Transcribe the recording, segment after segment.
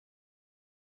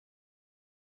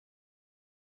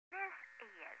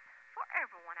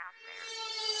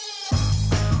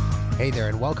Hey there,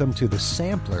 and welcome to the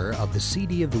sampler of the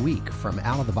CD of the Week from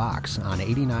Out of the Box on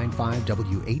 89.5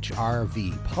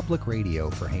 WHRV, public radio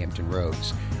for Hampton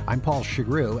Roads. I'm Paul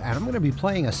Chagru, and I'm going to be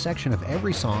playing a section of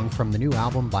every song from the new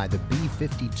album by the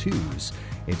B-52's.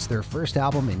 It's their first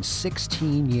album in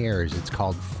 16 years. It's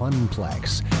called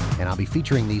Funplex, and I'll be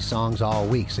featuring these songs all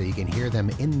week so you can hear them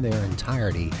in their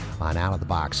entirety on Out of the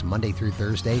Box, Monday through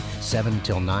Thursday, 7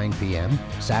 till 9 p.m.,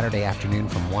 Saturday afternoon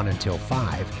from 1 until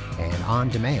 5, and on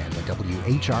demand at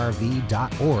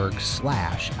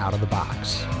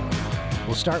whrv.org/outofthebox.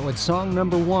 We'll start with song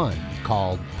number 1,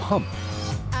 called Pump.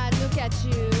 I look at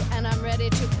you and I'm ready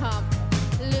to pump.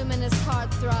 Luminous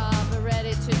heartthrob,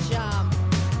 ready to jump.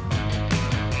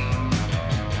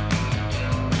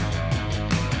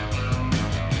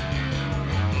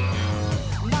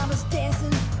 Mama's dancing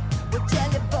with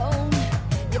jelly bone.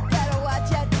 You better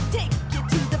watch out, take you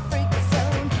to the freak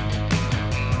zone.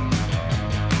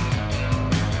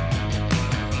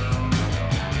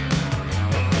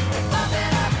 Pump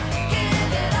it up,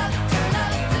 give it up, turn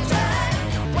up the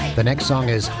drive. The next song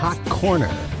is Hot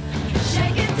Corner.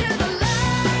 Shake it to the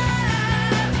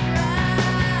left, right.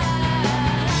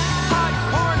 Hot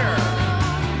corner,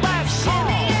 left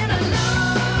Shimmy side. in a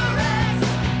low-rise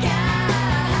gown.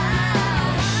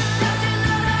 Don't you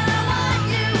know that I want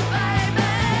you,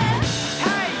 baby?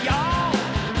 Hey y'all,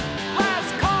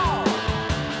 last call,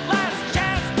 last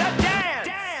chance to dance.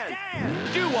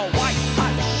 Do a white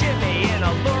hot shimmy in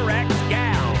a lurex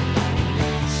gown.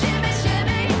 Shimmy,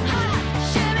 shimmy, hot,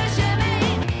 shimmy,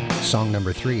 shimmy. Song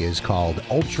number 3 is called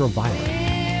Ultraviolet.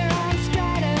 We're on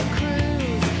strata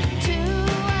cruise to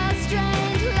a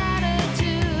strange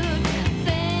latitude,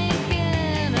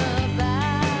 thinking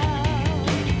about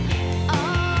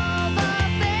all the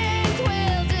things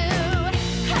we'll do.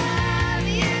 Have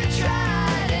you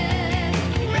tried it?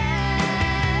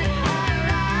 Red Hot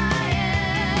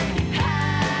Riot.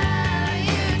 Have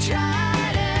you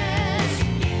tried it?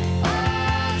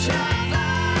 Ultraviolet.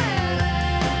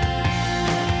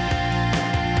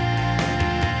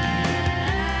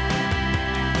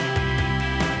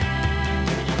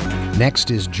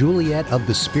 Next is Juliet of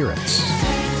the Spirits.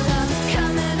 Love's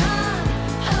coming on,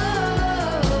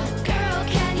 oh, girl,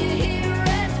 can you hear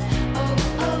it? Oh,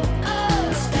 oh,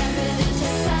 oh, stepping into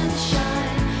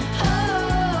sunshine,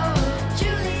 oh,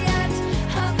 Juliet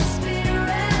of the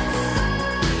spirits.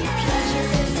 Pleasure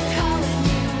is calling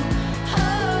you,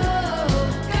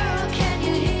 oh, girl, can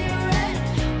you hear it?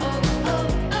 Oh, oh,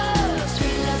 oh,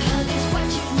 sweet love, honey's what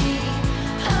you need,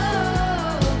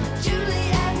 oh,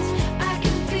 Juliet, I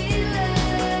can feel it.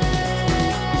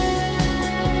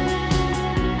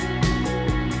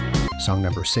 Song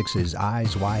number 6 is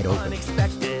Eyes Wide Open.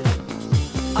 Unexpected,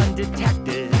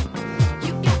 undetected,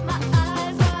 You got my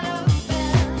eyes wide open.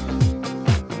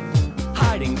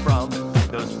 hiding from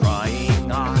those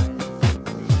prying eyes.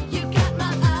 You got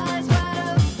my eyes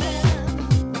wide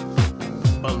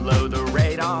open. Below the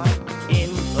radar, in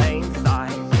plain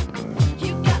sight.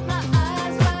 You got my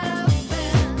eyes wide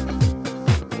open.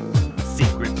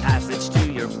 Secret passage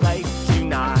to your place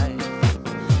tonight.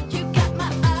 You got my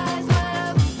eyes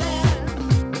wide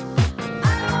open.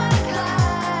 I don't wanna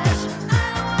clash. I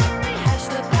don't wanna rehash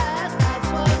the past. I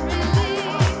just want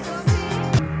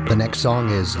release. The next song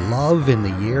is Love in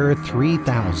the Year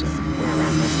 3000. Love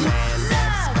in the year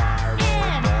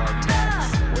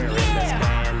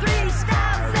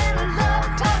 3000. Love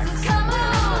pulses, come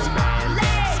on.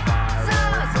 Lasers,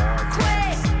 quasars.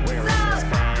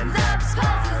 Love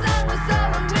pulses, and we're so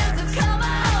intensive, come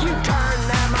on. You turn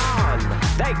them on,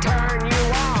 they turn you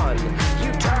on.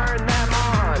 You turn them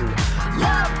on.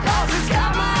 Love pulses,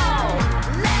 come on.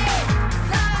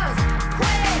 Lasers,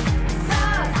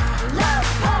 quasars. Love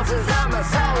pulses, I'm a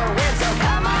solar wind, so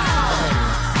come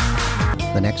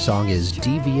on. The next song is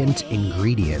Deviant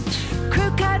Ingredient.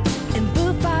 Crew cuts and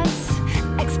bouffants,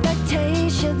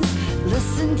 expectations.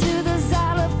 Listen to the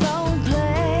xylophone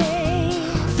play.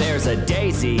 There's a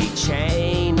daisy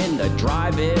chain in the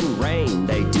drive-in rain.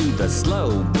 They do the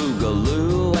slow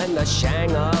boogaloo and the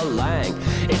shang-a-lang.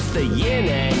 It's the yin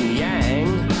and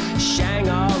yang,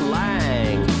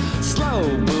 shang-a-lang. Slow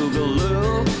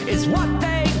boogaloo is what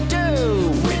they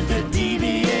do with the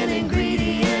deviant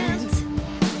ingredient.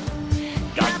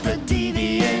 Got the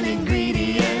deviant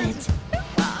ingredient.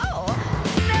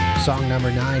 Song number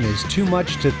 9 is Too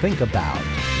Much to Think About.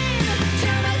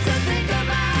 Too much to think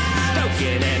about.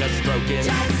 Stoking and a stroking.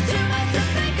 Just too much to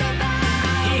think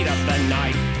about. Heat up the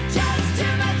night. Just too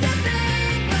much to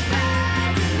think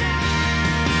about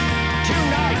tonight.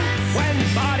 Tonight, when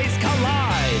bodies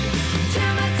collide. Too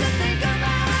much to think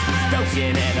about.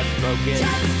 Stoking and a stroking.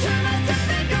 Just too much to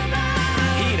think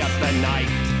about. Heat up the night.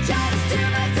 Just too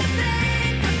much to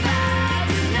think about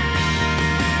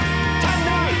tonight.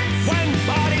 Tonight, when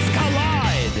bodies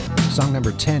collide. Song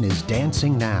number 10 is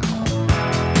Dancing Now.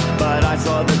 But I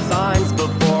saw the signs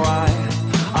before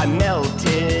I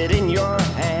melted in your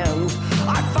hands.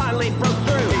 I finally broke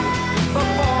through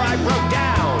before I broke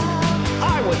down.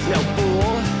 I was no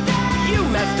fool. You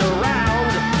messed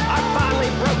around. I finally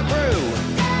broke through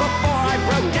before I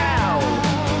broke down.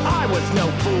 I was no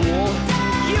fool.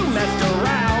 You messed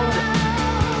around.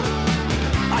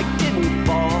 I didn't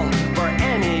fall for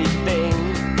anything.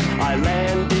 I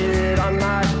landed on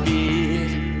my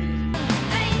feet.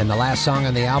 And the last song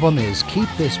on the album is Keep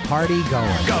This Party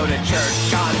Going. Go to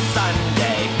church on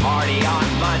Sunday, party on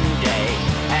Monday,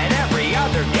 and every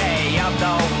other day of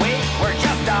the week we're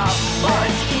just a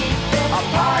bunch of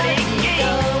party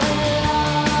geeks.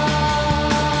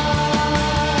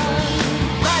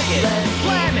 Break it,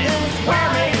 slam it, wear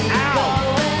me out.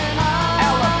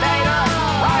 Elevator,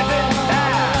 rising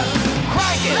fast.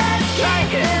 Crank it,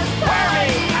 shank it, wear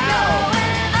me out.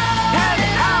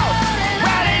 Penthouse,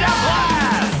 ready to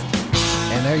blast.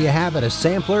 And there you have it, a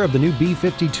sampler of the new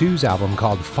B-52's album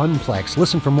called Funplex.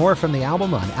 Listen for more from the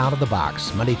album on Out of the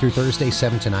Box, Monday through Thursday,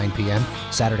 7 to 9 p.m.,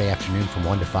 Saturday afternoon from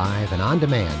 1 to 5, and on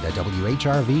demand at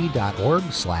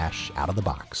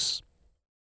whrv.org/outofthebox.